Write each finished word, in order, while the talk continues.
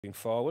moving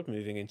forward,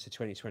 moving into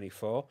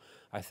 2024,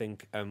 I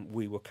think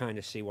we will kind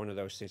of see one of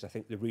those things. I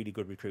think the really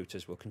good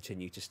recruiters will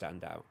continue to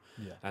stand out.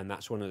 Yeah. And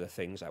that's one of the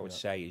things I would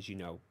say is,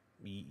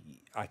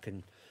 I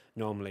can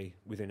normally,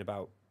 within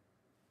about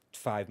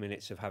 5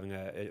 minutes of having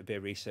a bit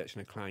of research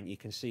on a client, you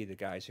can see the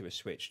guys who are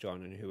switched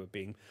on and who are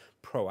being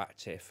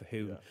proactive,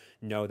 who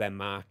know their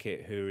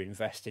market, who are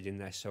invested in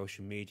their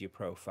social media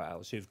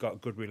profiles, who've got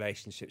good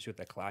relationships with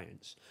their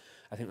clients.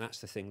 I think that's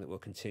the thing that will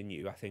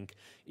continue. I think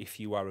if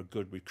you are a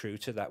good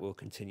recruiter, that will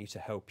continue to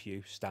help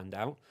you stand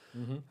out.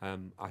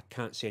 I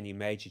can't see any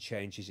major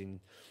changes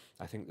in,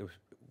 I think,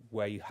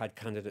 where you had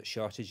candidate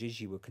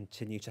shortages, you will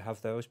continue to have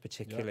those,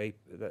 particularly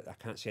that I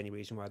can't see any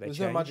reason why they change.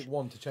 There's no magic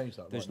wand to change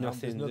that. There's right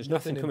nothing. Now. There's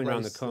nothing coming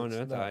around the corner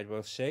no. that I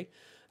will see.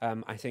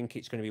 I think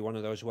it's going to be one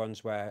of those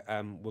ones where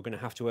we're going to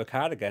have to work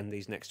hard again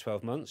these next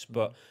 12 months.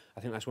 But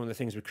I think that's one of the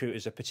things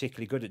recruiters are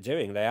particularly good at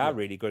doing. They are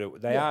really good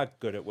at. They are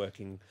good at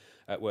working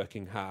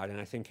hard.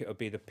 And I think it'll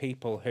be the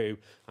people who,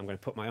 I'm going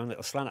to put my own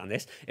little slant on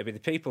this. It'll be the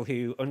people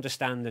who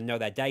understand and know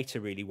their data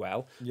really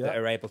well that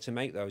are able to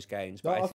make those gains. But